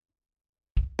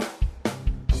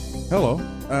Hello,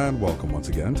 and welcome once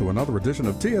again to another edition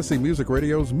of TSC Music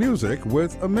Radio's Music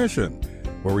with a Mission,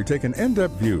 where we take an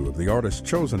in-depth view of the artists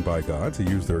chosen by God to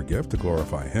use their gift to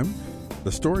glorify Him,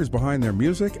 the stories behind their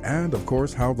music, and, of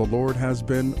course, how the Lord has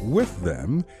been with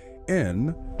them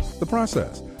in the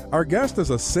process. Our guest is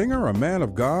a singer, a man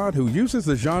of God, who uses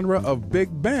the genre of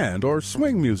big band or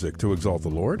swing music to exalt the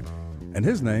Lord, and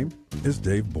his name is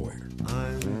Dave Boyer.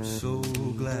 I'm so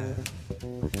glad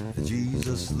that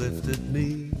Jesus lifted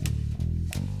me.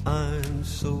 I'm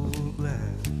so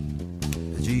glad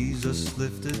that Jesus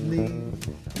lifted me.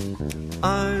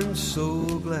 I'm so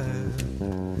glad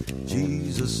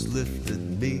Jesus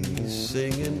lifted me,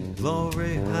 singing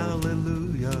glory,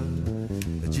 hallelujah.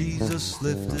 Jesus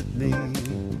lifted me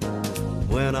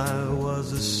when I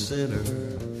was a sinner.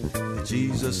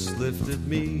 Jesus lifted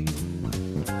me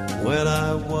when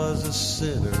I was a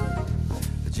sinner.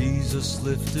 Jesus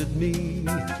lifted me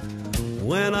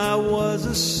when I was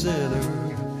a sinner.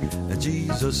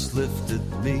 Jesus lifted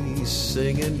me,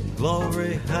 singing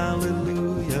glory,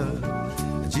 hallelujah.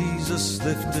 Jesus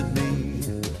lifted me.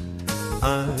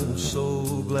 I'm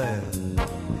so glad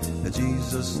that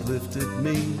Jesus lifted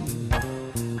me.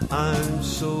 I'm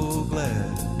so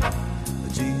glad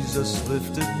that Jesus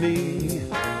lifted me.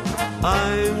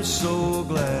 I'm so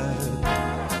glad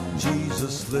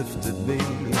Jesus lifted me,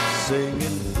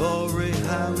 singing glory,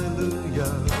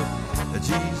 hallelujah.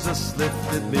 Jesus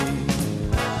lifted me.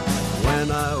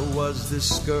 When I was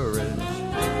discouraged,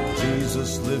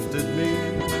 Jesus lifted me.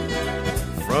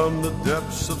 From the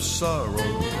depths of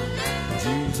sorrow,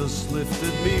 Jesus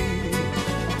lifted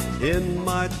me. In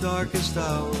my darkest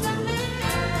hour,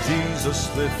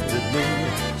 Jesus lifted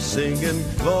me, singing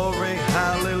glory,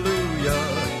 hallelujah.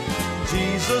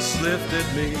 Jesus lifted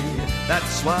me.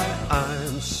 That's why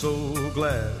I'm so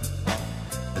glad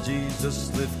that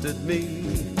Jesus lifted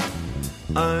me.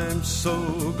 I'm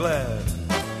so glad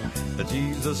that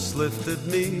Jesus lifted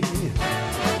me.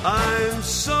 I'm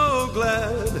so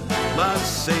glad my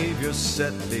Savior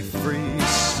set me free,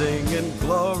 singing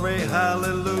glory,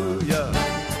 hallelujah.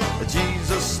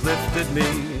 Jesus lifted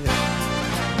me.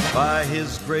 By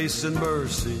His grace and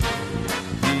mercy,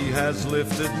 He has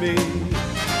lifted me.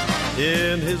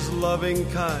 In His loving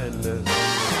kindness,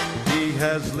 He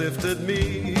has lifted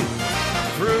me.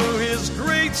 Through His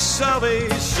great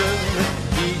salvation,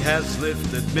 He has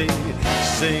lifted me,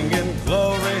 singing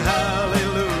glory,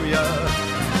 hallelujah.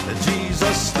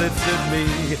 Jesus lifted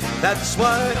me. That's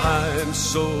why I'm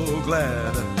so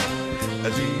glad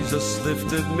that Jesus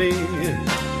lifted me.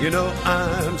 You know,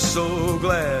 I'm so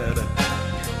glad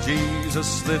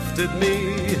Jesus lifted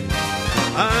me.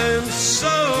 I'm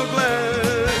so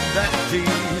glad that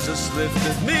Jesus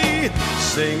lifted me,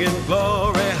 singing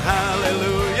glory,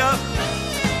 hallelujah.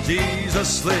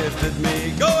 Jesus lifted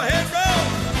me. Go ahead, roll.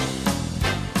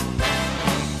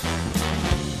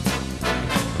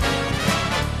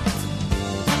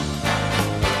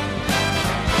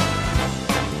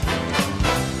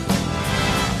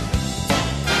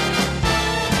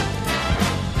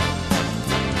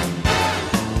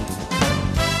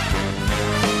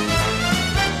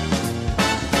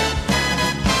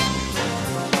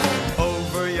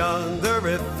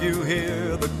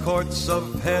 Courts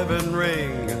of heaven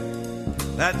ring.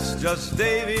 That's just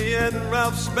Davy and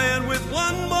Ralph's band with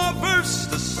one more verse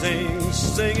to sing.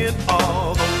 Sing it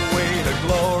all the way to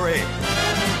glory.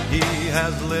 He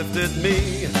has lifted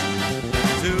me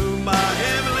to my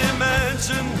heavenly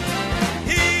mansion.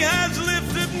 He has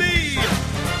lifted me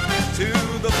to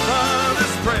the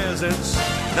Father's presence.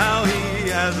 Now He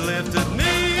has lifted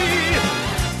me.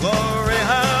 Glory,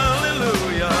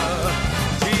 hallelujah.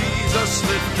 Jesus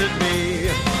lifted me.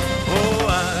 Oh,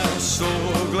 I'm so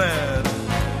glad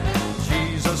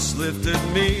Jesus lifted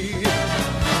me.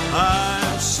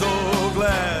 I'm so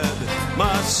glad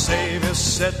my Savior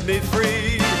set me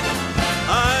free.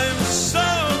 I'm so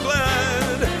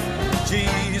glad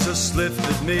Jesus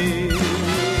lifted me.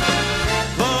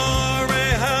 Glory,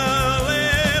 hallelujah.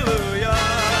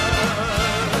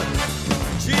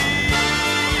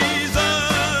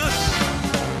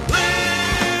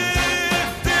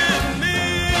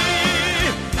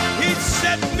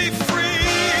 Set me free.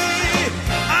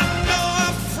 I know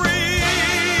I'm free.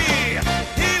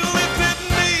 He lifted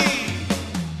me.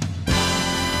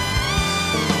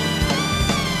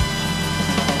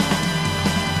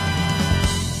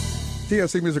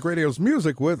 TSC Music Radio's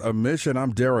Music with a Mission.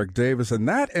 I'm Derek Davis, and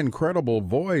that incredible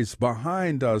voice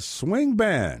behind a swing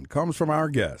band comes from our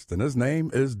guest, and his name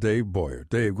is Dave Boyer.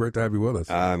 Dave, great to have you with us.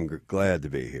 I'm glad to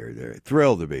be here, Derek.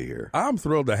 Thrilled to be here. I'm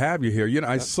thrilled to have you here. You know,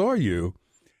 I saw you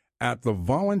at the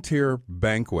volunteer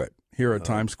banquet here at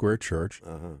Times Square Church.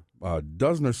 A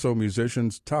dozen or so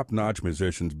musicians, top-notch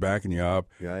musicians, backing you up.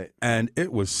 Right. And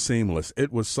it was seamless.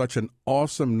 It was such an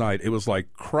awesome night. It was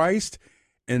like Christ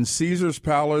in Caesar's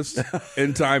Palace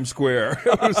in Times Square.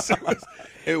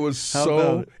 It was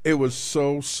so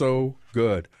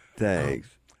good. Thanks.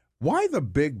 Why the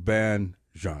big band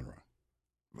genre?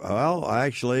 Well,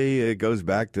 actually, it goes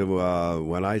back to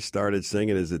when I started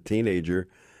singing as a teenager.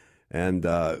 And,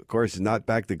 of course, not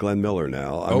back to Glenn Miller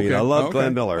now. I mean, I love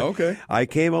Glenn Miller. Okay. I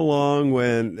came along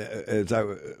when,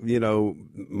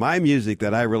 my music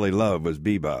that I really loved was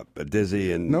bebop,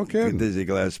 Dizzy and No kidding. Dizzy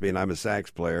Gillespie, and I'm a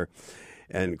sax player.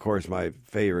 And, of course, my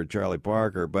favorite, Charlie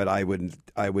Parker. But I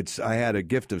had a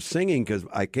gift of singing because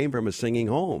I came from a singing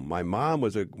home. My mom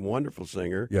was a wonderful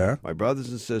singer. Yeah. My brothers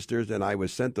and sisters, and I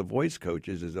was sent to voice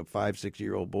coaches as a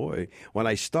 5-6-year-old boy. When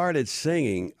I started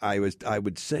singing, I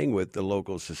would sing with the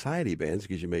local society bands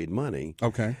because you made money.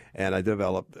 Okay. And I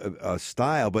developed a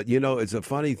style. But, it's a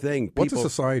funny thing. What's a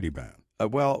society band?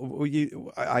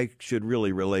 I should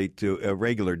really relate to a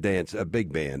regular dance, a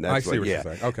big band. That's I see what you're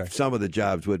saying. Okay. Some of the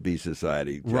jobs would be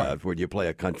society jobs Right. where you play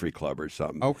a country club or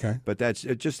something. Okay. But it's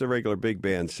just a regular big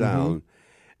band sound.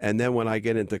 And then when I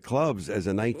get into clubs as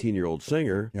a 19-year-old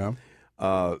singer, Yeah.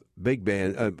 big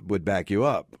band would back you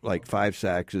up, like 5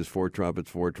 saxes, 4 trumpets,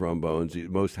 4 trombones.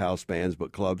 Most house bands,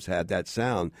 but clubs had that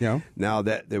sound. Yeah. Now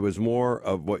that there was more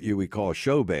of what we call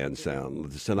show band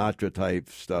sound, the Sinatra type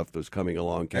stuff was coming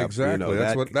along. Exactly.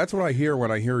 That's what I hear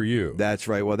when I hear you. That's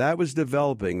right. Well, that was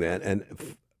developing then,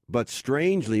 but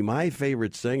strangely, my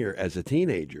favorite singer as a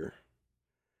teenager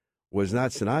was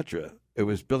not Sinatra. It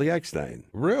was Billy Eckstine.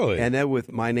 Really? And then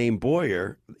with my name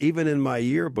Boyer, even in my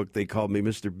yearbook, they called me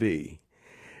Mr. B.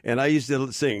 And I used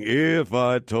to sing, "If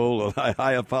I Told,"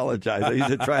 I apologize. I used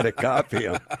to try to copy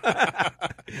him.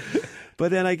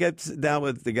 But then I get down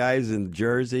with the guys in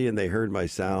Jersey, and they heard my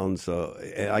sound. So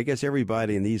I guess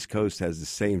everybody in the East Coast has the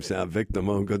same sound. Vic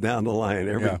Damone, go down the line.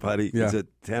 Everybody is a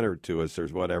tenor to us or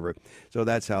whatever. So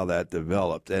that's how that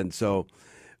developed. And so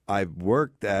I've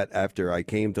worked that after I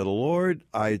came to the Lord.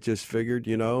 I just figured,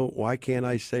 why can't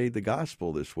I say the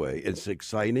gospel this way? It's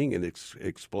exciting and it's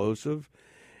explosive.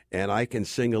 And I can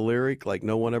sing a lyric like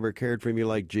 "No one ever cared for me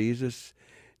like Jesus"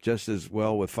 just as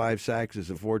well with 5 saxes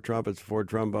and 4 trumpets, 4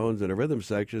 trombones, and a rhythm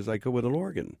section as I could with an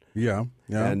organ. Yeah.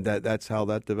 And that's how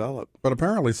that developed. But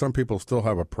apparently some people still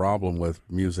have a problem with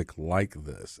music like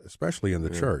this, especially in the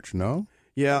church, no?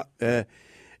 Yeah,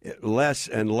 less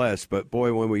and less. But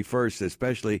boy, when we first,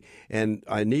 especially, and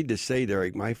I need to say,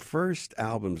 Derek, my first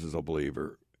albums as a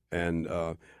believer, and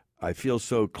I feel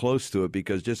so close to it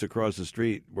because just across the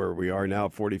street where we are now,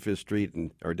 45th Street,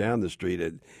 or down the street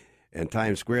and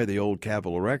Times Square, the old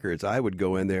Capitol Records, I would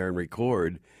go in there and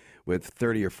record with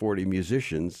 30 or 40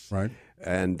 musicians. Right.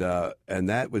 And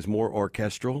that was more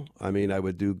orchestral. I mean, I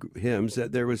would do hymns.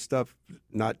 There was stuff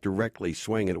not directly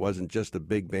swinging. It wasn't just a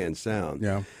big band sound.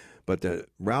 Yeah. But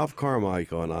Ralph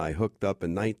Carmichael and I hooked up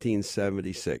in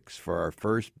 1976 for our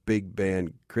first big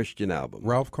band Christian album.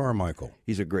 Ralph Carmichael.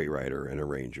 He's a great writer and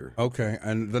arranger. Okay,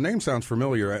 and the name sounds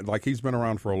familiar, like he's been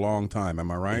around for a long time, am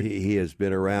I right? He has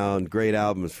been around. Great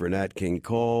albums for Nat King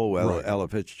Cole, Ella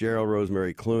Fitzgerald,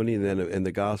 Rosemary Clooney, and then in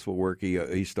the gospel work,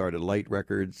 he started Light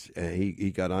Records, and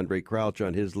he got Andre Crouch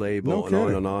on his label, and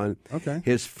on and on. Okay.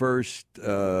 His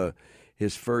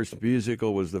first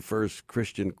musical was the first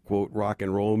Christian, quote, rock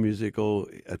and roll musical,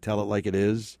 Tell It Like It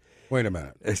Is. Wait a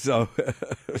minute. So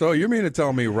you mean to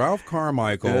tell me Ralph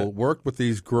Carmichael worked with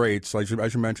these greats, like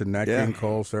as you mentioned, Nat King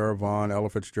Cole, Sarah Vaughan,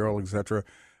 Ella Fitzgerald, etc.,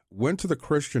 went to the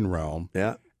Christian realm,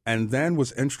 and then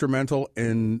was instrumental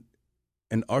in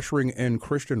ushering in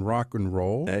Christian rock and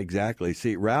roll? Exactly.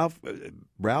 See,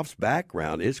 Ralph's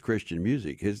background is Christian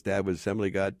music. His dad was Assembly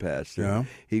of God pastor. Yeah.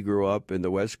 He grew up in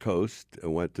the West Coast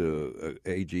and went to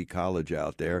AG College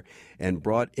out there and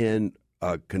brought in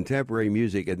contemporary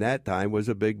music. At that time was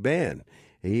a big band.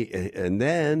 And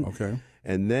then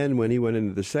when he went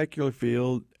into the secular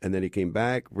field, and then he came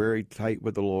back very tight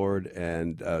with the Lord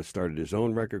and started his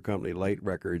own record company, Light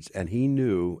Records, and he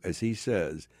knew, as he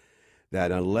says, that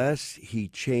unless he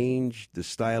changed the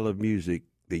style of music,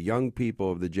 the young people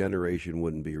of the generation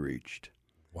wouldn't be reached.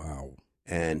 Wow.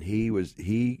 And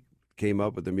he came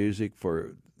up with the music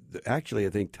for, actually, I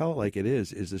think Tell It Like It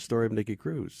Is the story of Nicky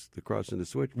Cruz, the Crossing the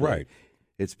Switchblade. Right.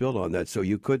 It's built on that. So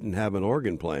you couldn't have an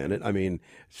organ playing it. I mean,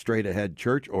 straight ahead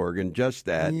church organ, just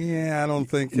that. Yeah, I don't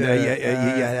think. You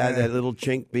had that little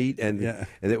chink beat, and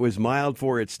it was mild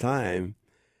for its time.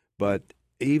 But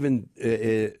even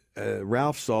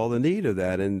Ralph saw the need of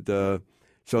that, and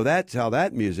So that's how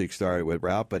that music started with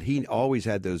Ralph, but he always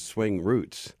had those swing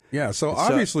roots. Yeah, so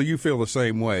obviously you feel the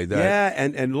same way. That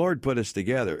and Lord put us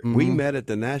together. Mm-hmm. We met at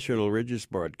the National Religious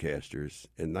Broadcasters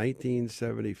in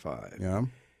 1975. Yeah.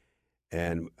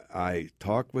 And I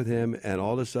talked with him, and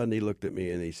all of a sudden he looked at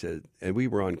me and he said, and we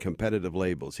were on competitive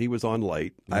labels. He was on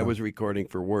Light. Yeah. I was recording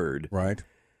for Word. Right.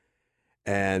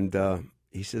 And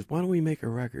he says, why don't we make a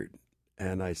record?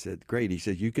 And I said, great. He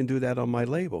said, you can do that on my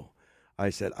label. I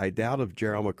said, I doubt if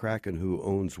Gerald McCracken, who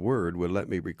owns Word, would let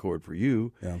me record for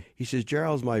you. Yeah. He says,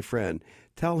 Gerald's my friend.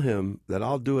 Tell him that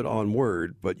I'll do it on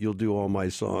Word, but you'll do all my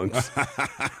songs.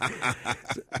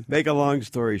 Make a long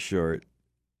story short,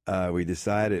 we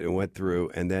decided and went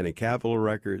through, and then in Capitol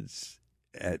Records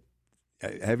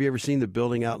have you ever seen the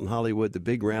building out in Hollywood, the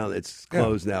big round? It's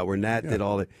closed now, where Nat did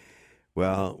all the...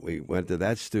 Well, we went to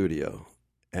that studio,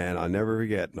 and I'll never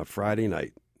forget, on a Friday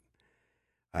night,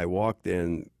 I walked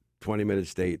in 20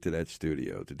 minutes late to that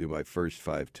studio to do my first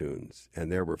 5 tunes,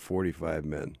 and there were 45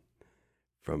 men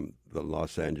from the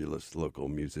Los Angeles Local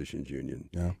Musicians Union.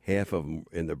 Yeah. Half of them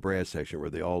in the brass section were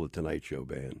all the Tonight Show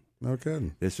band. No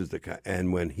kidding. This is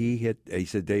and when he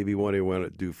said, Davey, what do you want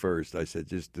to do first? I said,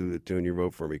 just do the tune you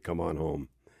wrote for me, Come On Home.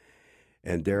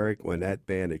 And Derek, when that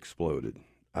band exploded,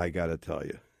 I got to tell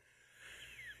you,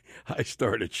 I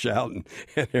started shouting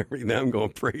and everything. I'm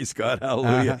going, praise God,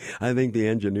 hallelujah. I think the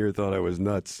engineer thought I was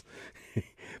nuts.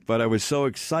 But I was so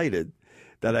excited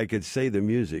that I could say the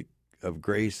music of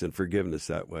grace and forgiveness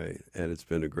that way. And it's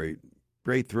been a great,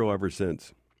 great thrill ever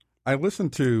since. I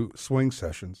listened to Swing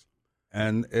Sessions,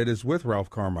 and it is with Ralph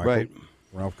Carmichael. Right.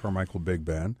 Ralph Carmichael Big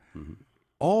Band. Mm-hmm.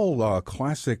 All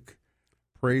classic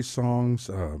praise songs,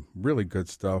 really good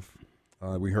stuff.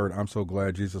 We heard I'm So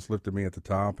Glad Jesus Lifted Me at the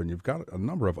top, and you've got a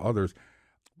number of others.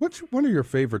 Which one of your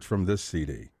favorites from this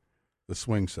CD, the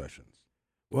Swing Sessions?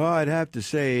 Well, I'd have to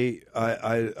say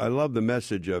I love the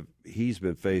message of He's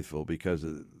been faithful, because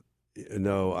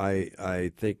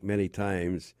I think many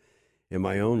times in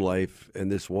my own life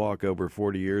and this walk over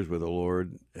 40 years with the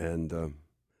Lord, and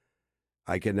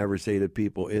I can never say to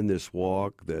people in this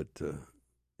walk that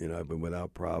I've been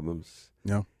without problems.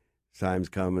 Yeah. Times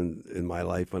come in my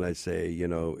life when I say,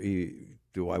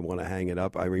 do I want to hang it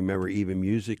up? I remember even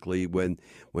musically when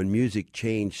music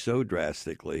changed so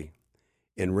drastically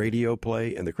in radio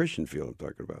play and the Christian field I'm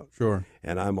talking about. Sure.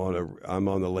 And I'm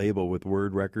on the label with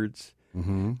Word Records.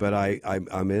 Mm-hmm. But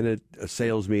I'm in a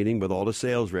sales meeting with all the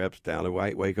sales reps down in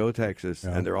Waco, Texas,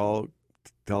 and they're all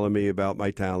telling me about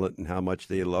my talent and how much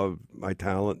they love my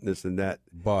talent and this and that.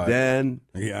 But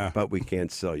we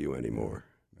can't sell you anymore.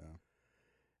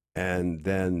 And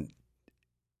then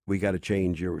we got to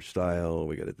change your style.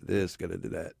 We got to do this, got to do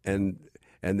that. And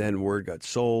then Word got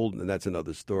sold, and that's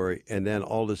another story. And then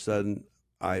all of a sudden,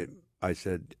 I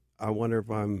said, I wonder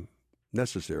if I'm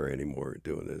necessary anymore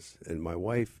doing this. And my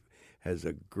wife has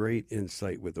a great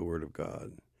insight with the Word of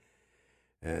God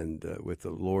and with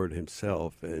the Lord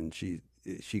himself. And she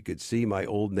could see my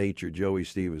old nature, Joey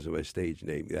Stevens, my stage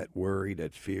name, that worry,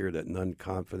 that fear, that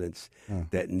non-confidence,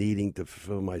 that needing to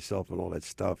fulfill myself and all that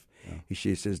stuff. Yeah.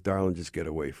 She says, darling, just get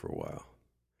away for a while.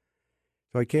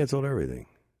 So I canceled everything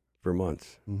for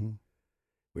months. Mm-hmm.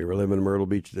 We were living in Myrtle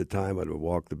Beach at the time. I would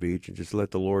walk the beach and just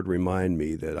let the Lord remind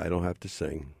me that I don't have to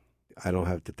sing. I don't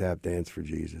have to tap dance for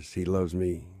Jesus. He loves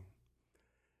me.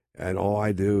 And all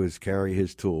I do is carry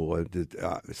his tool.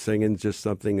 Singing's just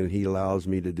something that he allows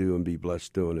me to do and be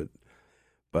blessed doing it.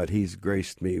 But he's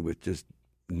graced me with just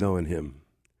knowing him.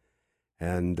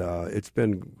 And it's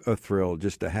been a thrill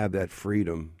just to have that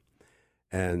freedom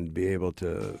and be able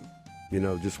to,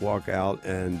 just walk out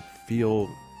and feel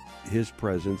his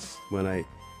presence when I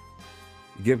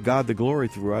give God the glory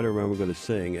through whatever I'm going to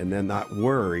sing, and then not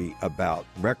worry about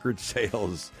record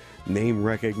sales, name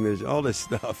recognition, all this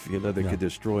stuff, that could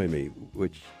destroy me,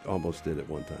 which almost did at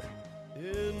one time.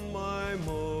 In my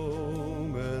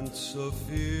moments of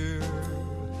fear,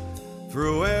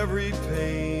 through every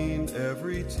pain,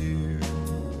 every tear,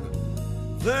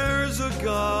 there's a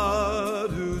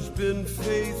God who's been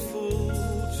faithful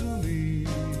to me.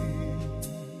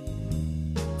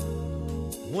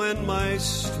 When my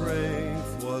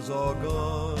strength was all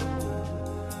gone,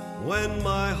 when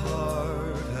my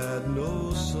heart had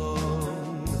no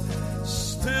song,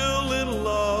 still in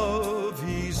love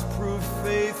he's proved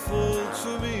faithful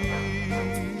to me.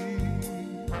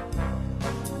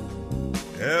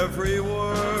 Every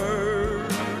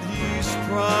word he's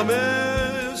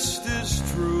promised is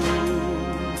true.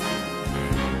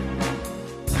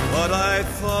 What I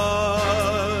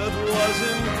thought was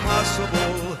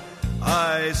impossible,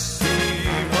 I see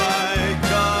my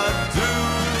God do.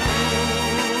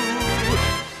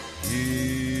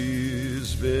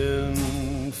 He's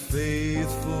been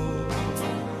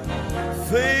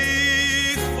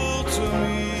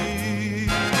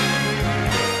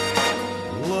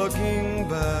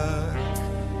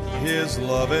His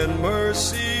love and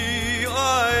mercy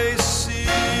I see.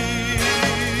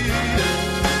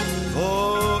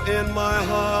 Though in my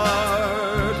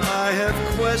heart I have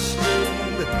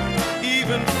questioned,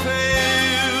 even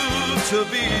failed to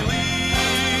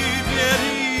believe, yet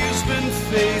He's been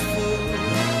faithful,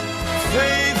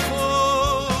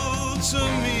 faithful to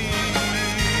me.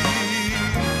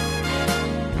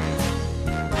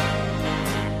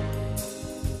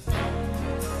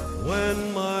 When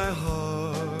my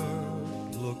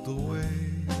heart looked away,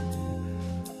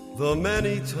 the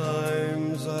many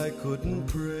times I couldn't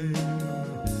pray,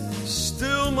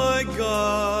 still my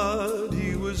God,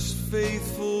 He was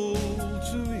faithful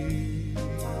to me.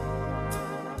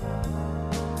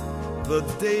 The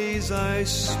days I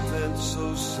spent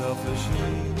so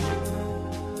selfishly,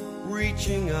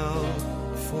 reaching out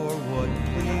for what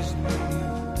pleased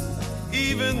me,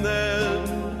 even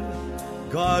then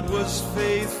God was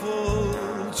faithful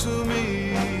to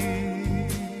me.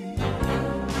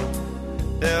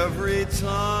 Every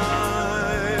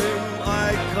time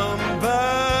I come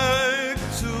back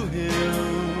to Him,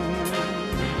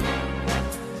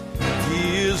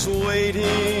 He is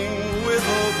waiting with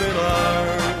open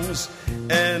arms,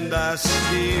 and I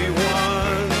see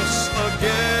once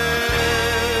again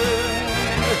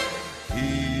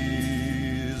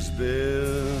He's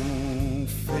been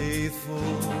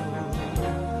faithful,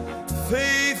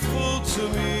 faithful to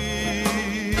me.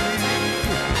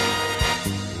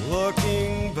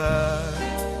 Looking back,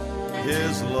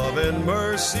 His love and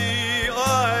mercy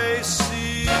I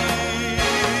see.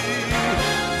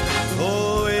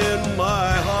 Though in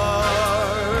my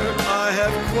heart I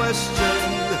have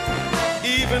questioned,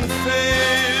 even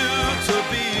failed to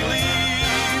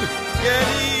believe, yet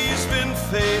He's been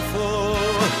faithful,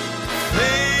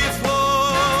 faithful.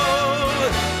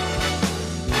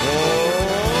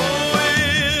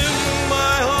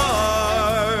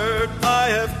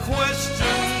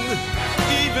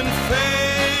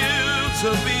 To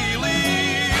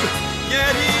believe,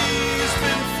 yet He's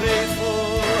been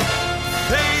faithful,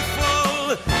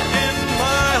 faithful in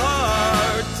my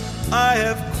heart. I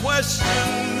have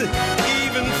questioned,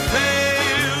 even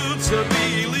failed to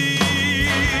believe,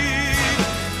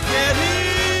 yet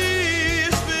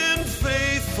He's been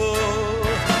faithful,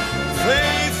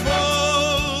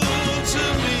 faithful to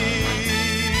me.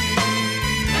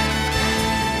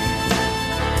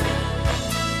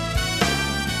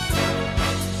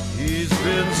 He's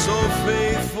been so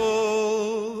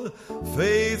faithful,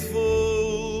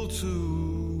 faithful to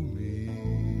me.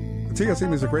 TSC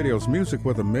Music Radio's Music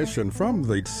with a Mission from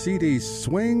the CD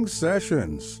Swing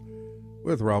Sessions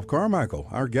with Ralph Carmichael,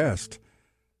 our guest,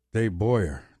 Dave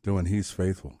Boyer, doing He's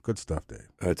Faithful. Good stuff, Dave.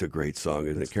 That's a great song,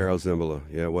 isn't it? Carol Zimbalist.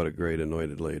 Yeah, what a great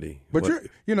anointed lady. But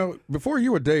before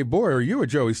you were Dave Boyer, you were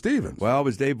Joey Stevens. Well, I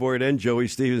was Dave Boyer then Joey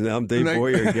Stevens. Now I'm Dave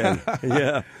Boyer again.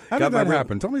 Yeah. How did that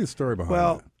happen? Tell me the story behind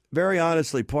that. Very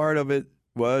honestly, part of it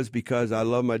was because I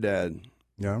love my dad.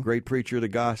 Yeah. Great preacher of the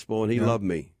gospel, and he loved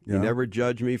me. Yeah. He never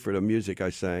judged me for the music I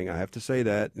sang. I have to say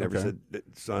that. Never said,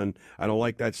 son, I don't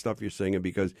like that stuff you're singing,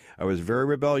 because I was very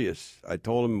rebellious. I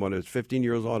told him when I was 15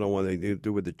 years old, I don't want anything to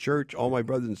do with the church. All my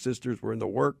brothers and sisters were in the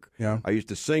work. Yeah. I used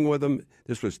to sing with them.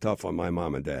 This was tough on my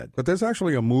mom and dad. But there's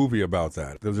actually a movie about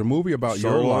that. There's a movie about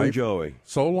your life. So Long Joey.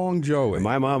 So Long Joey. And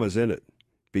my mom was in it.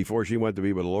 Before she went to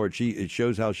be with the Lord, it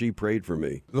shows how she prayed for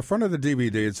me. The front of the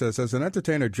DVD, it says, as an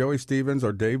entertainer, Joey Stevens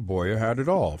or Dave Boyer had it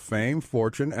all: fame,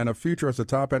 fortune, and a future as a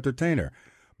top entertainer.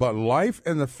 But life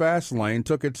in the fast lane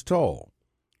took its toll.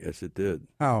 Yes, it did.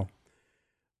 How?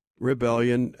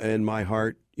 Rebellion in my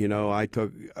heart. You know, I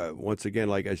took, once again,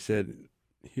 like I said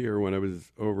here when I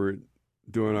was over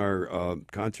doing our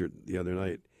concert the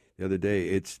other day,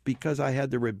 it's because I had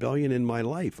the rebellion in my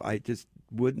life. I just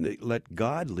wouldn't let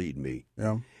God lead me.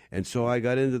 Yeah. And so I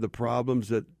got into the problems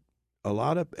that a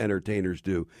lot of entertainers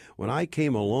do. When I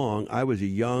came along, I was a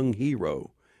young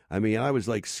hero. I mean, I was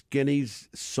like Skinny's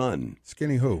son.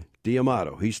 Skinny who?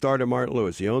 D'Amato. He started Martin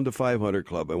Lewis. He owned the 500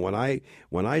 Club. And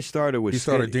when I started with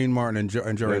started Dean Martin and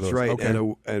Jerry Lewis. That's right.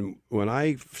 Okay. And when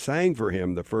I sang for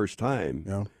him the first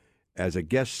time, as a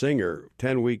guest singer,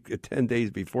 10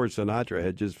 days before Sinatra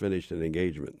had just finished an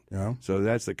engagement. Yeah. So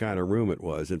that's the kind of room it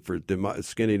was. And for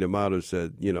Skinny D'Amato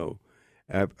said,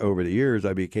 over the years,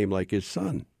 I became like his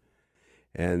son.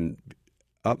 And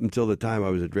up until the time I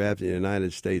was drafted in the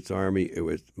United States Army,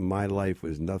 my life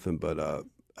was nothing but a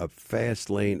fast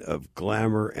lane of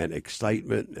glamour and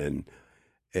excitement, and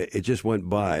it just went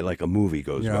by like a movie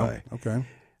goes by. Okay.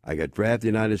 I got drafted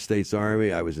in the United States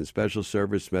Army. I was in special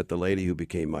service, met the lady who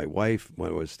became my wife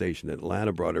when I was stationed in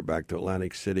Atlanta, brought her back to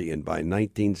Atlantic City, and by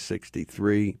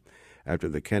 1963, after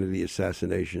the Kennedy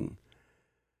assassination,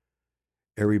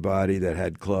 everybody that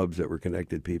had clubs that were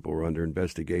connected people were under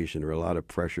investigation. There were a lot of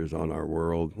pressures on our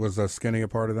world. Was Skinny a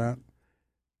part of that?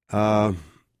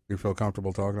 You feel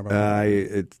comfortable talking about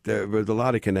that? There was a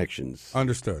lot of connections.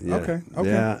 Understood. Yeah. Okay.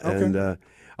 Yeah, Okay. and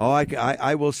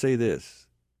I will say this.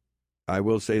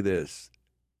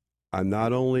 I'm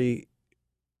not only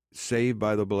saved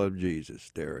by the blood of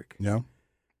Jesus, Derek, Yeah.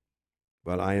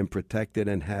 but I am protected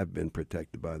and have been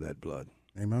protected by that blood.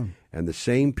 Amen. And the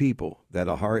same people that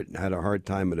had a hard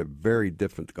time at a very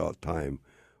difficult time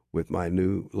with my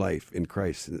new life in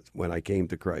Christ when I came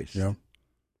to Christ. Yeah.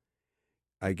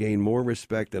 I gained more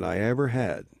respect than I ever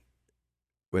had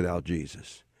without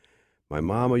Jesus. My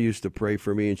mama used to pray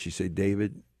for me, and she said,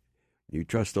 David, you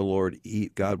trust the Lord,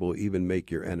 God will even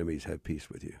make your enemies have peace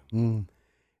with you. Mm.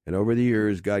 And over the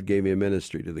years, God gave me a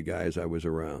ministry to the guys I was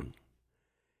around.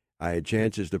 I had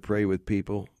chances to pray with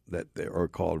people that are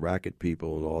called racket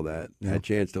people and all that. Yeah. I had a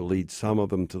chance to lead some of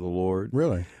them to the Lord.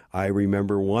 Really? I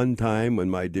remember one time when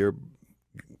my dear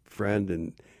friend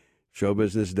and show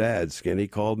business dad, Skinny,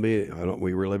 called me.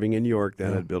 We were living in York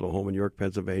then. Yeah. I'd built a home in York,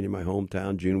 Pennsylvania, my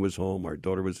hometown. June was home. Our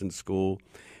daughter was in school.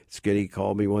 Skinny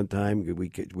called me one time.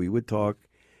 We would talk,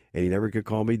 and he never could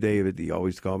call me David. He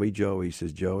always called me Joey. He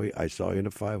says, Joey, I saw you in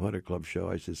a 500 Club show.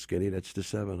 I said, Skinny, that's the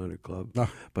 700 Club.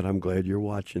 Oh. But I'm glad you're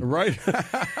watching. Right.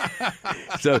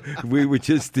 So we would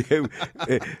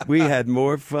we had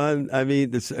more fun. I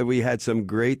mean, we had some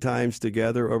great times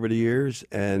together over the years,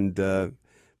 and the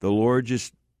Lord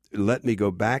just let me go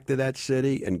back to that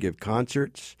city and give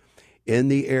concerts in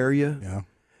the area. Yeah.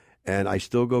 And I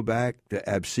still go back to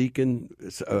Absecon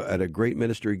at a great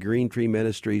ministry, Green Tree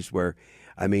Ministries, where,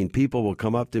 I mean, people will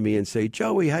come up to me and say,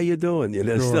 Joey, how you doing? You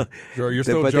know, Sure. You're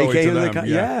still but Joey they came to them.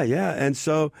 yeah. And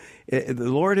so the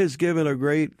Lord has given a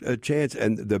great chance.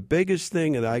 And the biggest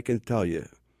thing that I can tell you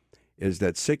is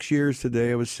that 6 years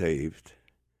today I was saved.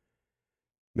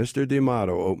 Mr.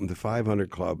 D'Amato opened the 500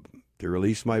 Club to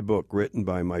release my book written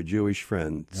by my Jewish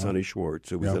friend, Sonny Schwartz,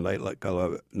 who was a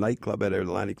nightclub at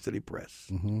Atlantic City Press.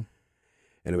 Mm-hmm.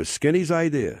 And it was Skinny's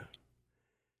idea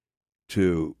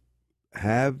to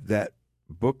have that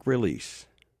book release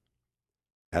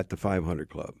at the 500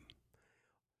 Club.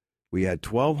 We had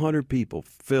 1,200 people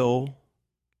fill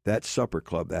that supper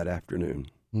club that afternoon,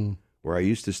 where I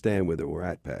used to stand with the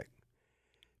Rat Pack.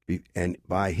 And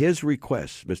by his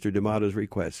request, Mr. D'Amato's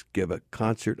request, give a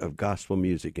concert of gospel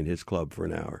music in his club for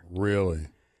an hour. Really?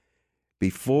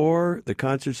 Before the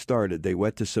concert started, they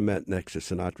wet the cement next to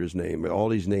Sinatra's name. All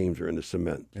these names are in the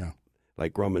cement. Yeah.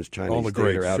 Like Grumman's Chinese All the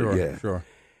greats, Theater. sure.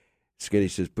 Skinny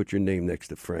says, put your name next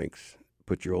to Frank's.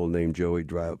 Put your old name, Joey,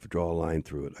 draw a line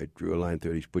through it. I drew a line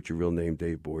through it. He put your real name,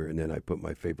 Dave Boyer, and then I put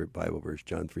my favorite Bible verse,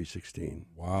 John 3:16.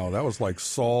 Wow, that was like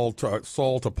Saul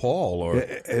to Paul, or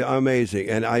amazing.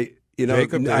 And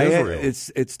Jacob to Israel.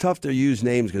 It's tough to use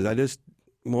names because I just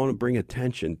want to bring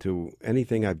attention to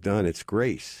anything I've done. It's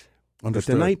grace.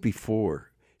 Understood. But the night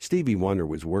before, Stevie Wonder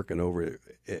was working over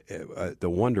at the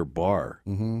Wonder Bar,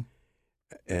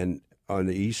 and on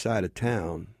the east side of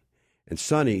town. And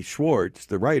Sonny Schwartz,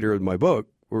 the writer of my book,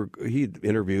 he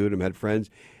interviewed him, had friends,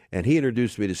 and he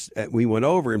introduced me to. We went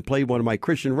over and played one of my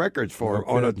Christian records for him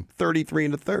on a 33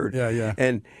 and a third. Yeah.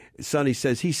 And Sonny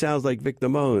says he sounds like Vic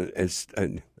Damone,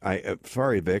 and I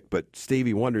sorry Vic, but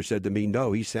Stevie Wonder said to me,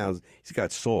 no, he's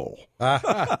got soul.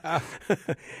 And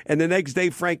the next day,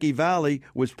 Frankie Valli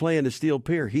was playing the Steel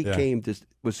Pier. He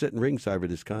was sitting ringside for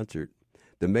this concert.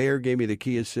 The mayor gave me the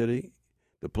key of city.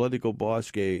 The political boss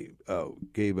gave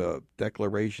a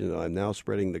declaration that I'm now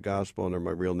spreading the gospel under my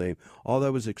real name. All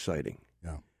that was exciting.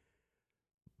 Yeah.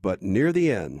 But near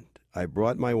the end, I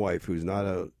brought my wife, who's not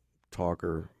a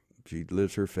talker, she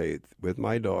lives her faith, with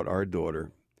our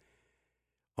daughter,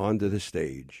 onto the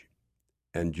stage.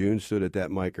 And June stood at that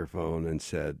microphone and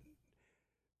said,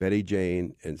 Betty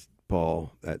Jane and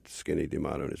Paul, that's Skinny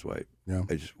D'Amato and his wife,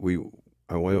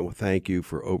 I want to thank you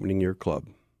for opening your club.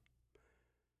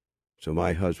 So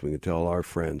my husband can tell our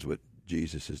friends what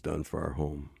Jesus has done for our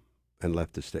home, and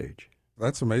left the stage.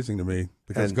 That's amazing to me,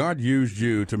 because God used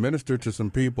you to minister to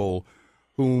some people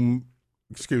whom,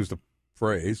 excuse the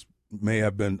phrase, may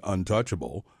have been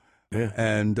untouchable,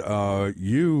 and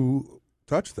you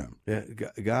touched them. Yeah,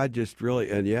 God just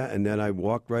really, and then I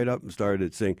walked right up and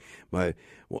started to sing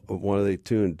one of the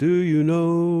tunes, Do you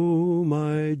know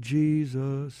my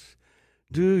Jesus?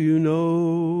 Do you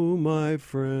know my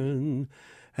friend?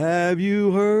 Have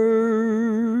you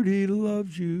heard he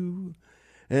loves you,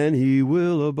 and he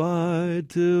will abide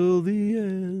till the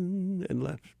end? And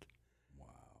left. Wow.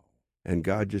 And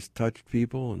God just touched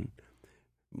people. And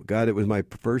God, it was my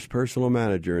first personal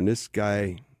manager. And this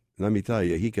guy, let me tell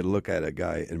you, he could look at a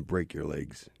guy and break your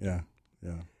legs. Yeah.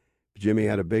 Jimmy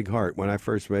had a big heart. When I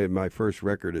first made my first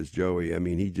record as Joey, I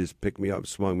mean, he just picked me up,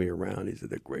 swung me around. He said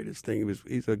the greatest thing.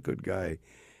 He's a good guy.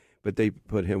 But they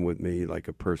put him with me like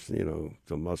a person,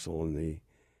 the muscle. And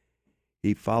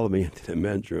he followed me into the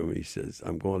men's room. He says,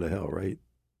 "I'm going to hell, right?"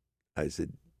 I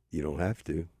said, "You don't have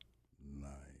to."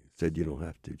 Nice. Said, "You don't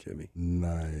have to, Jimmy."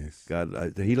 Nice.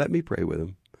 God, he let me pray with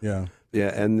him. Yeah.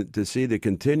 Yeah, and to see the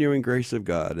continuing grace of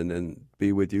God and then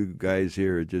be with you guys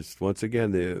here, just once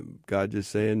again, God just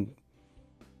saying,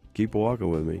 keep walking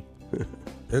with me.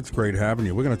 It's great having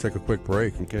you. We're going to take a quick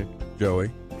break. Okay. Joey.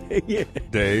 Yeah.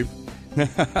 Dave.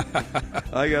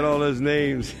 I got all those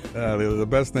names. The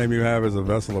best name you have is a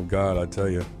vessel of God, I tell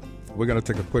you. We're going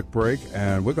to take a quick break,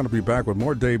 and we're going to be back with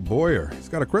more Dave Boyer. He's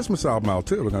got a Christmas album out,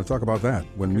 too. We're going to talk about that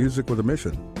when Music with a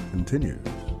Mission continues.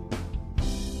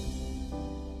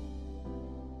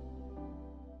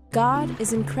 God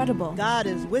is incredible. God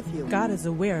is with you. God is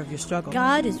aware of your struggle.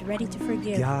 God is ready to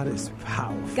forgive. God is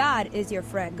powerful. God is your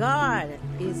friend. God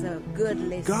is a good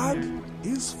listener. God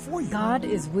is for you. God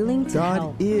is willing to God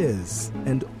help. is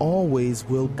and always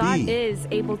will God be. is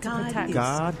able to protect.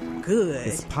 God Good.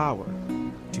 is power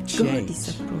to God change.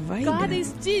 is a provider. God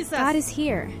is Jesus. God is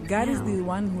here. God is the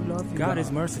one who loves you. God is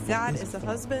merciful. God is a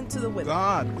husband to the widow.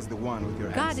 God is the one with your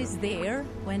God answer. is there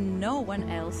when no one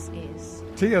else is.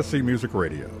 TSC Music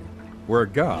Radio, where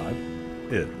God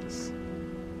is.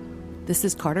 This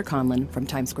is Carter Conlon from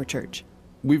Times Square Church.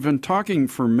 We've been talking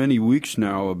for many weeks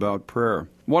now about prayer.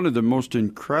 One of the most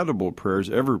incredible prayers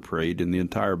ever prayed in the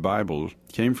entire Bible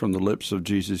came from the lips of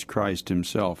Jesus Christ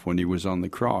himself when he was on the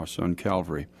cross on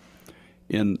Calvary.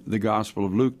 In the Gospel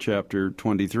of Luke, chapter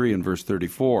 23 and verse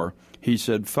 34, he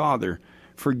said, "Father,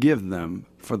 forgive them,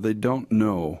 for they don't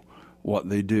know what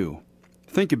they do."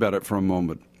 Think about it for a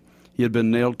moment. He had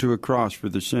been nailed to a cross for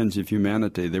the sins of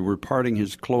humanity. They were parting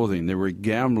his clothing. They were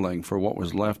gambling for what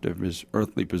was left of his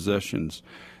earthly possessions.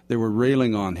 They were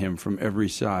railing on him from every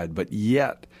side. But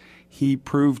yet, he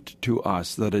proved to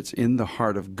us that it's in the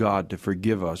heart of God to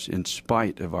forgive us in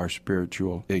spite of our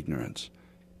spiritual ignorance.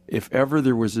 If ever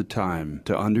there was a time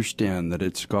to understand that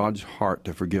it's God's heart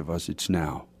to forgive us, it's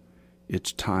now.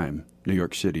 It's time, New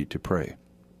York City, to pray.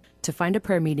 To find a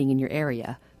prayer meeting in your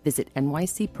area, visit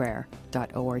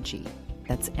nycprayer.org.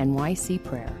 That's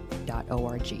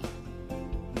nycprayer.org.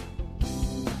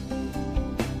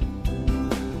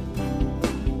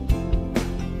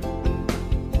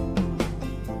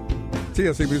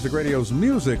 TSC Music Radio's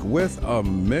Music with a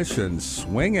Mission,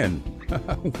 swinging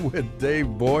with Dave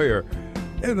Boyer.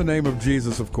 In the name of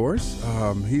Jesus, of course.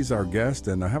 He's our guest,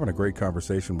 and having a great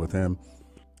conversation with him.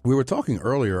 We were talking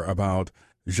earlier about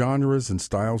genres and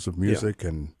styles of music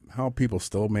and how people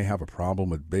still may have a problem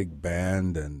with big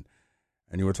band. And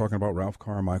you were talking about Ralph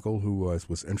Carmichael, who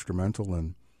was instrumental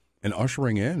in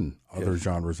ushering in other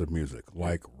genres of music,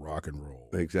 like rock and roll.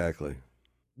 Exactly.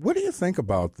 What do you think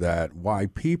about that, why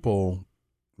people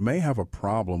may have a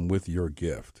problem with your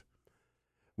gift?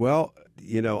 Well,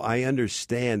 I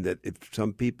understand that if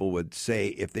some people would say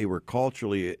if they were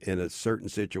culturally in a certain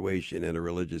situation in a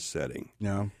religious setting.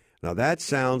 Yeah. Now, that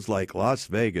sounds like Las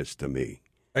Vegas to me.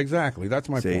 Exactly. That's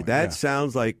my point. That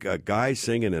sounds like a guy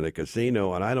singing in a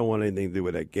casino, and I don't want anything to do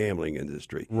with that gambling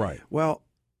industry. Right. Well,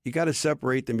 you got to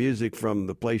separate the music from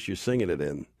the place you're singing it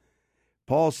in.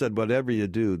 Paul said, whatever you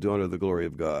do unto the glory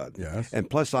of God. Yes. And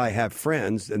plus, I have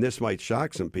friends, and this might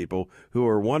shock some people, who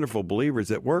are wonderful believers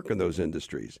that work in those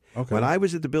industries. Okay. When I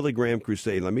was at the Billy Graham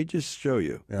Crusade, let me just show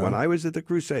you. Yeah. When I was at the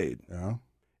Crusade,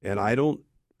 and I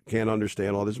can't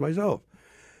understand all this myself,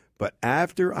 but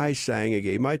after I sang and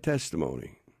gave my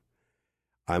testimony,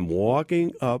 I'm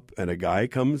walking up, and a guy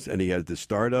comes, and he has the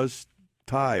Stardust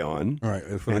tie on. All right.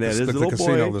 For and the, his the little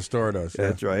casino, boy, the Stardust. Yeah.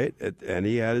 That's right. And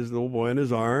he had his little boy in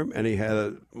his arm, and he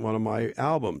had one of my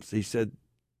albums. He said,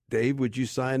 "Dave, would you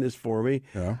sign this for me?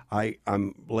 Yeah.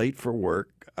 I'm late for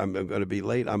work. I'm going to be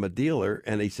late. I'm a dealer."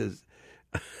 And he says,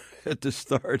 at the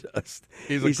Stardust.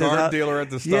 He's a car dealer at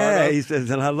the Stardust? Yeah, he says,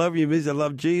 "And I love you, miss. I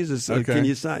love Jesus. So Okay. can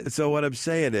you sign?" So what I'm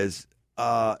saying is,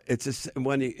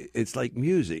 it's like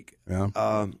music.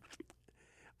 Yeah.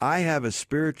 I have a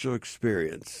spiritual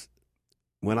experience.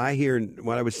 When I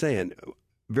was saying,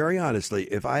 very honestly,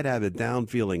 if I'd have a down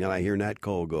feeling and I hear Nat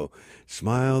Cole go,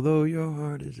 "Smile though your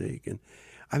heart is aching,"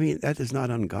 I mean, that is not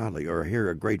ungodly. Or I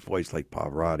hear a great voice like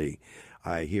Pavarotti.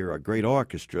 I hear a great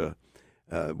orchestra,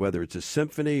 whether it's a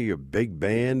symphony or big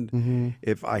band. Mm-hmm.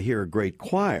 If I hear a great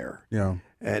choir. Yeah.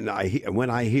 And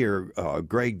when I hear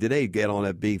Greg today get on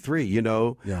that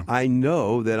B3, Yeah. I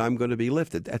know that I'm going to be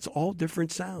lifted. That's all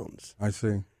different sounds. I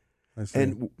see.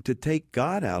 And to take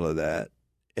God out of that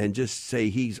and just say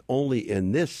he's only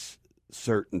in this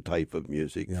certain type of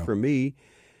music, for me,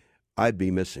 I'd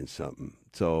be missing something.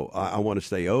 So I want to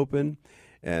stay open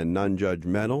and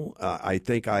non-judgmental. I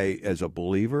think as a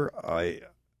believer, I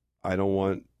don't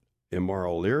want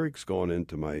immoral lyrics going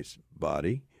into my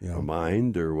body or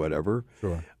mind or whatever,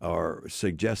 or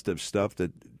suggestive stuff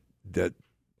that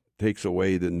takes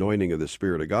away the anointing of the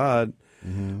Spirit of God.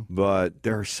 Mm-hmm. But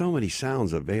there are so many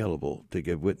sounds available to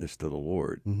give witness to the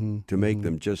Lord, to make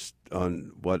them just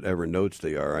on whatever notes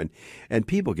they are, and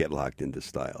people get locked into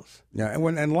styles. Yeah,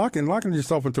 and locking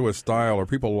yourself into a style, or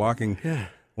people locking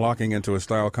into a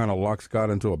style, kind of locks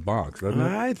God into a box, doesn't it?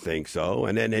 I think so,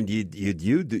 and you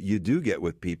do get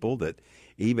with people that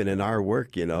even in our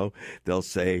work, they'll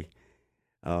say,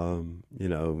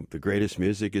 the greatest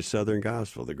music is Southern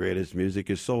gospel. The greatest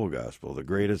music is soul gospel. The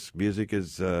greatest music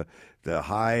is the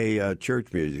high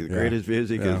church music. The greatest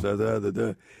music is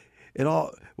it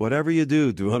all. Whatever you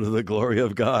do unto the glory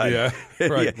of God. Yeah,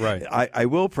 right. I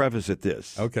will preface it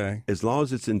this. Okay. As long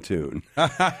as it's in tune.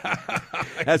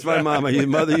 That's my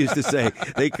mother used to say.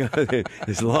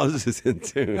 As long as it's in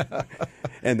tune.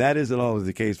 And that isn't always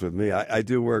the case with me. I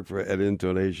do work at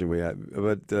intonation.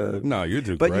 But no, you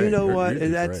do. But great. You know what?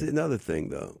 And that's another thing,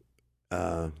 though.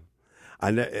 I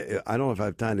don't know if I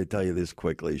have time to tell you this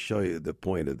quickly. Show you the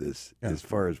point of this as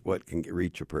far as what can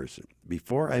reach a person.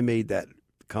 Before I made that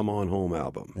Come On Home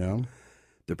album,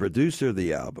 the producer of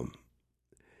the album,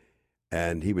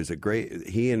 and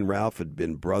he and Ralph had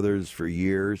been brothers for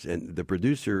years, and the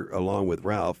producer, along with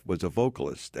Ralph, was a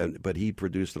vocalist, but he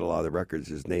produced a lot of the records.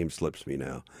 His name slips me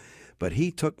now. But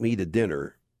he took me to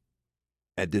dinner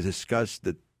and to discuss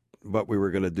what we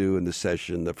were going to do in the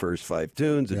session, the first 5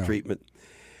 tunes, the treatment.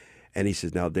 And he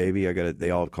says, now, Davey,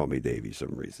 they all call me Davey for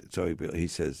some reason. So he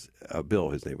says, Bill,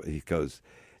 his name, he goes,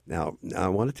 now I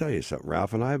want to tell you something.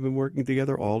 Ralph and I have been working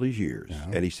together all these years. Yeah.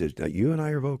 And he says, now, you and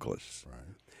I are vocalists. Right.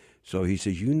 So he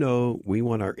says, we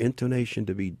want our intonation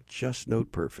to be just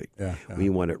note perfect. Yeah. We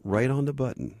want it right on the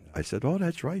button. Yeah. I said, oh,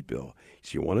 that's right, Bill. He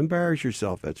said, you want to embarrass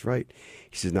yourself. That's right.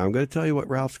 He says, now I'm going to tell you what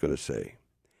Ralph's going to say.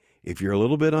 If you're a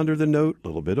little bit under the note, a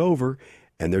little bit over,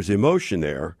 and there's emotion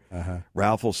there,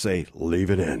 Ralph will say, leave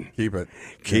it in.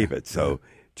 Keep it. So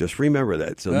just remember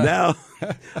that. So now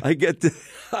I get to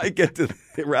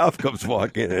Ralph comes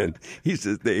walking in. He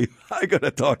says, Dave, I got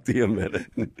to talk to you a minute.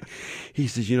 He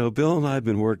says, Bill and I have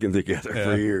been working together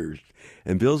for years.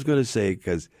 And Bill's going to say,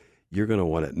 because you're going to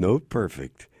want it note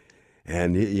perfect.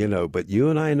 And, but you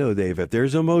and I know, Dave, if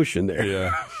there's emotion there.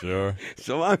 Yeah, sure.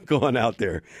 So I'm going out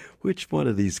there. Which one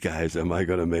of these guys am I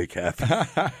going to make happy?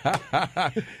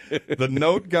 The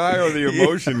note guy or the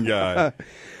emotion guy?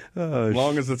 As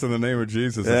long as it's in the name of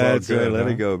Jesus, it's all good. Let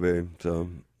it go, babe. So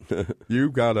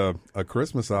you've got a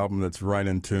Christmas album that's right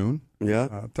in tune.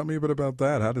 Yeah. Tell me a bit about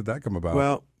that. How did that come about?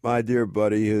 Well, my dear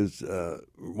buddy is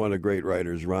one of the great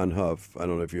writers, Ron Huff. I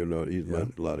don't know if you know. He's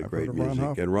made a lot of great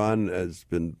music. And Ron has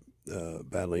been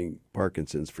battling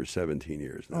Parkinson's for 17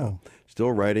 years now. Oh.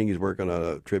 Still writing. He's working on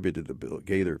a tribute to the Bill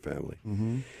Gaither family.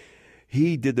 Mm-hmm.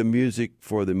 He did the music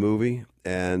for the movie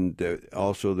and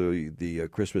also the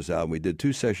Christmas album. We did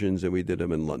 2 sessions, and we did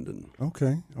them in London.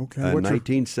 Okay.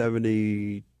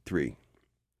 1973.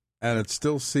 And it's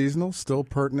still seasonal, still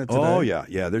pertinent today? Oh,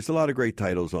 yeah. There's a lot of great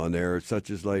titles on there, such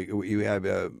as like you have,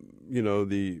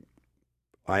 the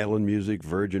island music,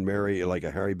 Virgin Mary, like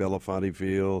a Harry Belafonte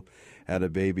feel, had a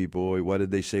baby boy. What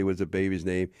did they say was the baby's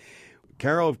name?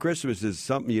 Carol of Christmas is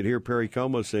something you'd hear Perry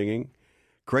Como singing.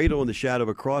 Cradle in the Shadow of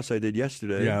a Cross I did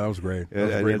yesterday. Yeah, that was great. That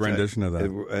was a great rendition of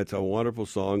that. It's a wonderful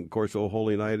song. Of course, O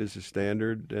Holy Night is a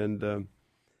standard, and on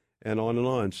and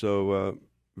on. So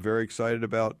very excited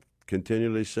about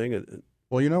continually singing it.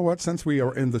 Well, you know what? Since we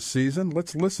are in the season,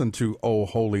 let's listen to O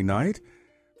Holy Night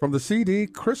from the CD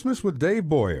Christmas with Dave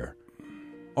Boyer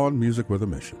on Music with a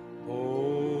Mission.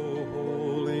 O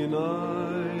holy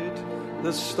night,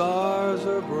 the stars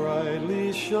are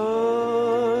brightly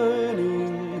shining.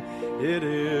 It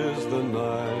is the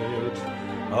night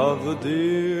of the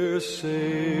dear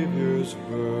Savior's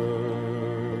birth.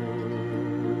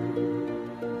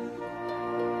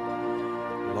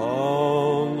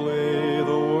 Long lay the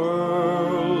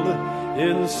world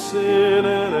in sin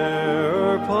and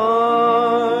error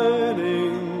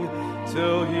pining,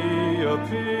 till He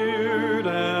appeared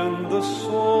and the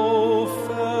soul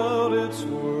felt its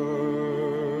worth.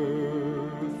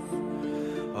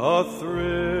 A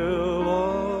thrill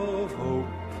of hope,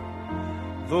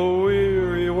 the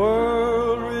weary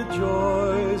world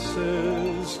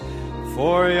rejoices,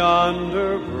 for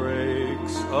yonder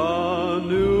breaks a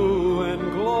new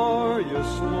and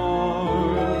glorious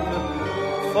morn.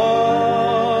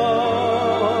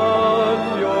 Fall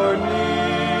on your knees,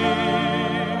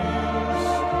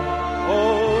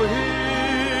 oh,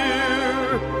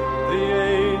 hear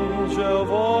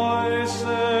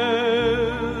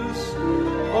voices,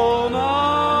 O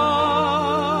night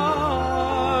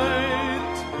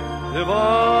divine,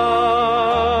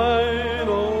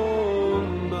 O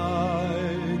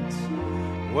night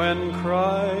when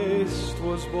Christ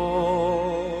was born,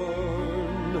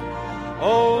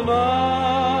 O night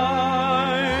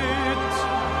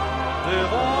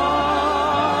divine,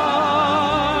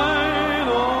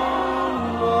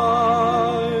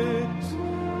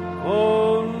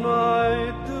 O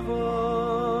night divine.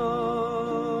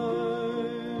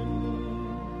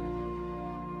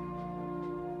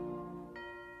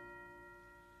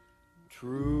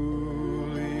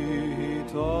 Truly he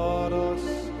taught us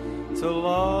to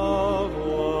love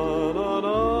one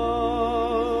another.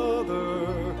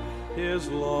 His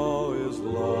law is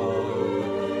love,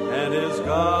 and his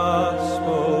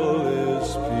gospel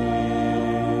is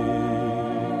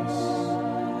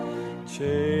peace.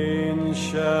 Chains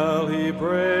shall he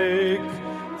break,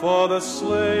 for the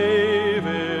slave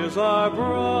is our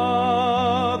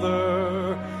brother,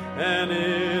 and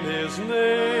in his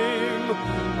name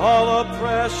all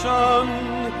oppression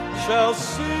shall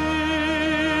cease.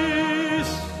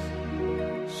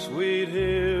 Sweet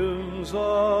hymns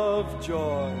of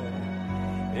joy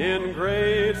in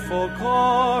grateful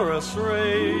chorus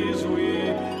raise we,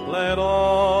 let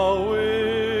all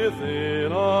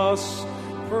within us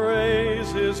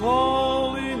praise his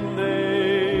holy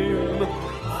name.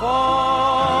 On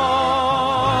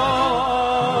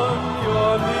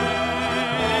your knees,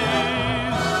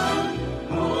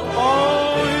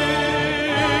 oh,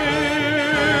 hear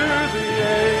the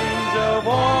angel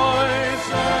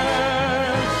voices,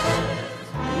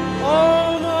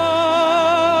 oh,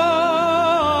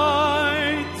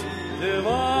 night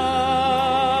divine,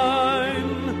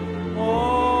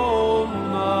 oh,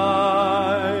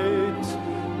 night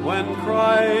when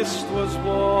Christ was born,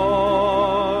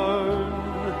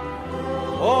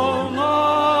 oh, night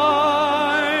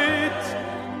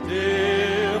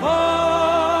divine,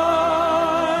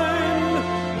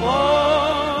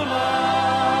 oh, night,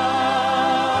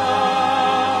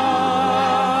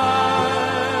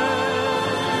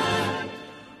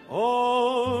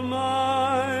 oh,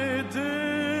 night divine.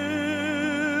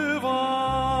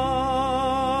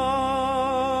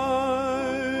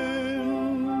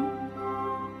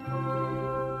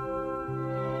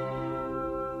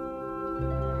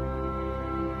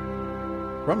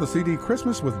 From the CD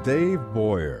Christmas with Dave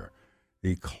Boyer,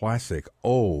 the classic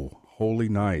Oh Holy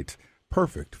Night,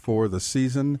 perfect for the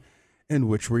season in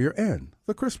which we are in,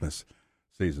 the Christmas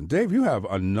season. Dave, you have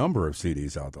a number of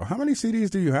CDs out there. How many CDs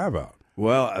do you have out?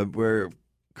 Well, we're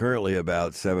currently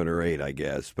about 7 or 8, I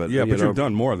guess. But Yeah, but you've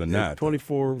done more than that.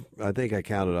 24, I think I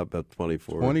counted up at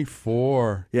 24.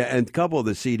 24. Yeah, and a couple of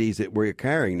the CDs that we're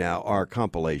carrying now are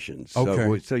compilations.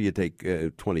 Okay. So you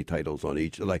take 20 titles on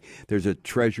each. Like there's a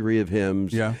treasury of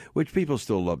hymns, Yeah. which people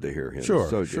still love to hear hymns. Sure,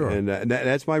 So, sure. And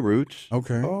that's my roots.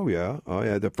 Okay. Oh, yeah. Oh,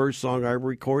 yeah. The first song I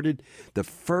recorded, the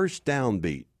first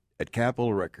downbeat at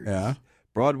Capitol Records. Yeah.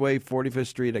 Broadway, 45th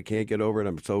Street. I can't get over it.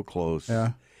 I'm so close.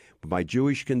 Yeah. My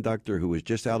Jewish conductor, who was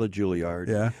just out of Juilliard,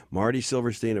 Yeah. Marty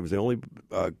Silverstein. I was the only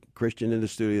Christian in the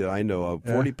studio that I know of.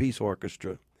 40-piece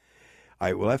orchestra.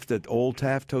 I left at Old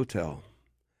Taft Hotel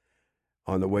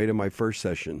on the way to my first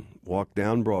session. Walked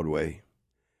down Broadway,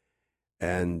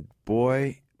 and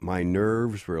boy, my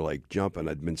nerves were like jumping.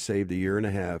 I'd been saved a year and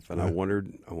a half, and I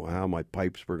wondered how my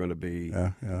pipes were going to be.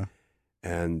 Yeah, yeah.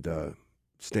 And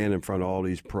stand in front of all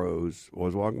these pros. I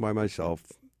was walking by myself,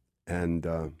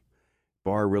 and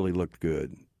bar really looked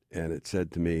good, and it said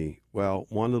to me, well,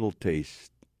 one little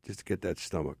taste just to get that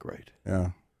stomach right.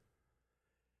 Yeah.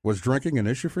 Was drinking an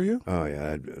issue for you? Oh,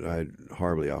 yeah, I'd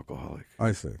horribly alcoholic.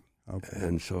 I see. Okay.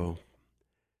 And so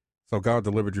God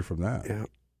delivered you from that. Yeah.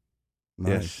 Nice.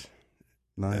 Yes.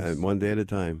 Nice. And one day at a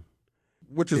time.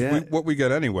 Which is what we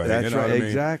get anyway. That's you know right. what I mean?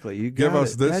 Exactly. You give got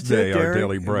us it. this That's day it, our Derek.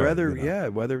 daily bread. Whether, you know?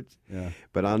 whether it's, Yeah.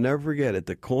 But I'll never forget, at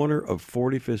the corner of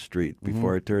 45th Street,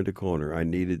 before I turned the corner,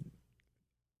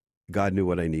 God knew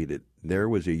what I needed. There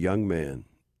was a young man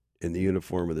in the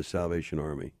uniform of the Salvation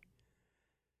Army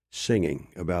singing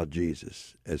about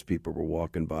Jesus as people were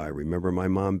walking by. I remember my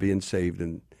mom being saved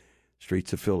in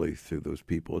streets of Philly through those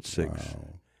people at 6.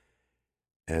 Wow.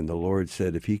 And the Lord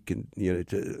said, if he can,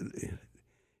 if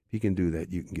he can do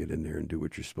that, you can get in there and do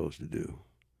what you're supposed to do.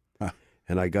 Huh.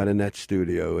 And I got in that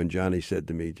studio, and Johnny said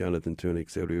to me, Jonathan Tunick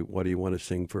said, what do you want to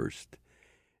sing first?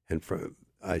 And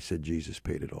I said, Jesus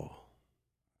paid it all.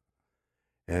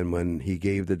 And when he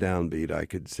gave the downbeat, I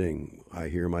could sing, I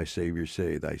hear my Savior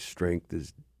say, thy strength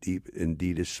is deep,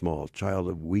 indeed is small. Child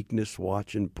of weakness,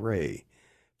 watch and pray.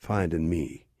 Find in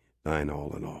me thine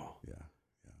all in all. Yeah.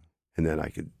 and then I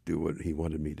could do what he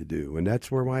wanted me to do. And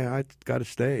that's where I got to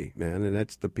stay, man, and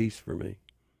that's the peace for me.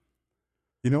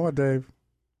 You know what, Dave?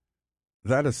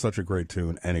 That is such a great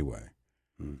tune anyway.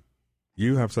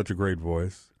 You have such a great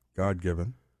voice,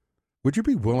 God-given. Would you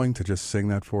be willing to just sing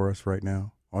that for us right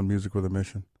now on Music with a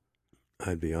Mission?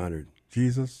 I'd be honored.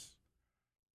 Jesus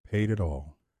paid it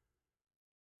all.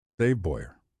 Dave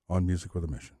Boyer on Music with a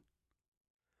Mission.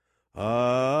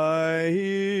 I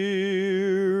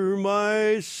hear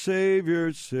my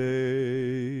Savior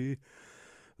say,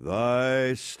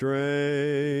 thy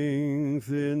strength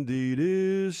indeed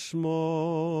is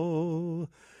small.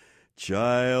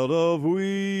 Child of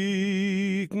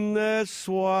weakness,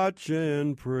 watch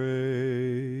and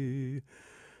pray.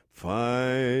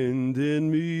 Find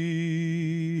in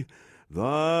me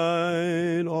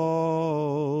thine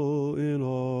all in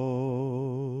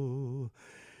all.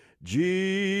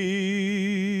 Jesus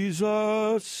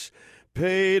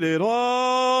paid it all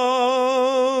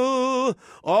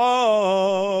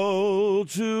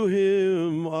to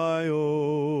him I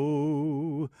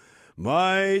owe.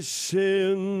 My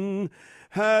sin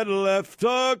had left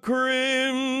a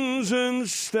crimson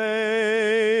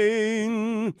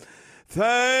stain.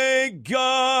 Thank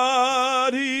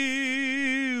God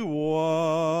he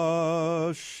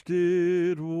washed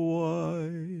it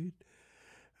white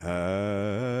as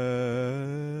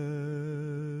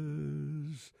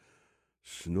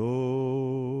snow.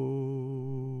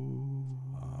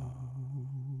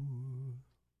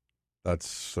 That's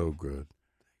so good.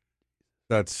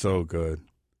 That's so good.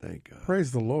 Thank God.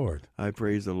 Praise the Lord. I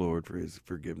praise the Lord for his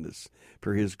forgiveness,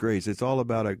 for his grace. It's all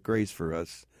about a grace for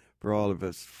us, for all of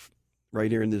us right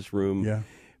here in this room. Yeah.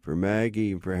 For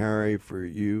Maggie, for Harry, for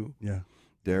you. Yeah.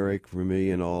 Derek, for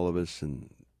me, and all of us. And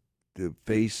to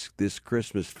face this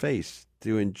Christmas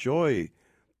to enjoy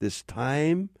this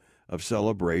time of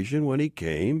celebration when he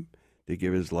came to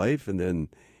give his life, and then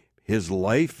his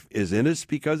life is in us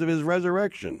because of his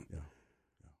resurrection. Yeah.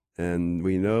 And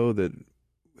we know that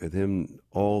with him,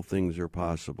 all things are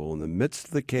possible. In the midst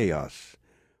of the chaos,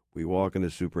 we walk in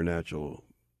the supernatural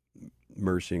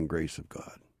mercy and grace of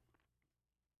God.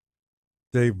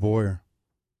 Dave Boyer,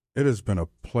 it has been a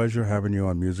pleasure having you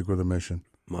on Music with a Mission.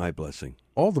 My blessing.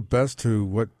 All the best to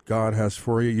what God has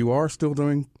for you. You are still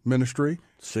doing ministry?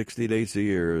 60 days a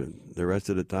year. The rest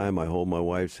of the time, I hold my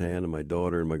wife's hand and my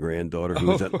daughter and my granddaughter,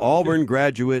 who's an Auburn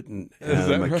graduate, and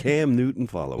I'm a Cam Newton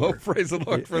follower. Oh, praise the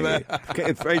Lord for that.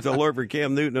 Praise the Lord for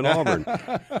Cam Newton and Auburn.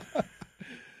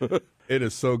 It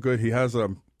is so good. He has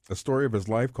a story of his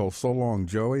life called So Long,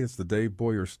 Joey. It's the Dave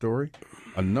Boyer story.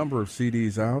 A number of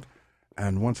CDs out.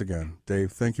 And once again,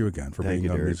 Dave, thank you again for being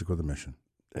on Music with a Mission.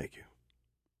 Thank you.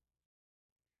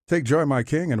 Take joy, my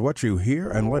King, in what you hear,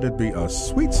 and let it be a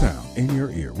sweet sound in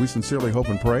your ear. We sincerely hope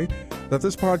and pray that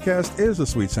this podcast is a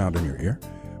sweet sound in your ear.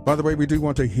 By the way, we do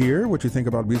want to hear what you think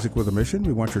about Music with a Mission.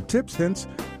 We want your tips, hints,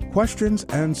 questions,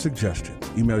 and suggestions.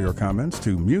 Email your comments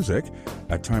to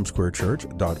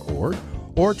music@timesquarechurch.org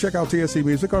or check out TSC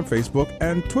Music on Facebook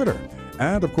and Twitter.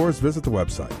 And, of course, visit the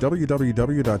website,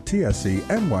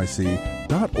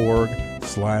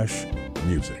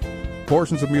 www.tscnyc.org/music.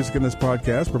 Portions of music in this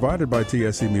podcast provided by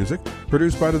TSC Music,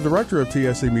 produced by the director of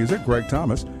TSC Music, Greg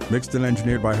Thomas, mixed and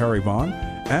engineered by Harry Vaughn,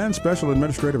 and special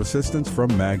administrative assistance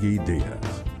from Maggie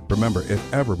Diaz. Remember,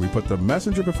 if ever we put the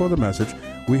messenger before the message,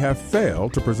 we have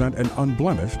failed to present an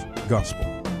unblemished gospel.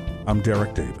 I'm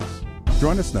Derek Davis.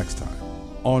 Join us next time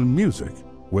on Music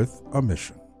with a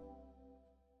Mission.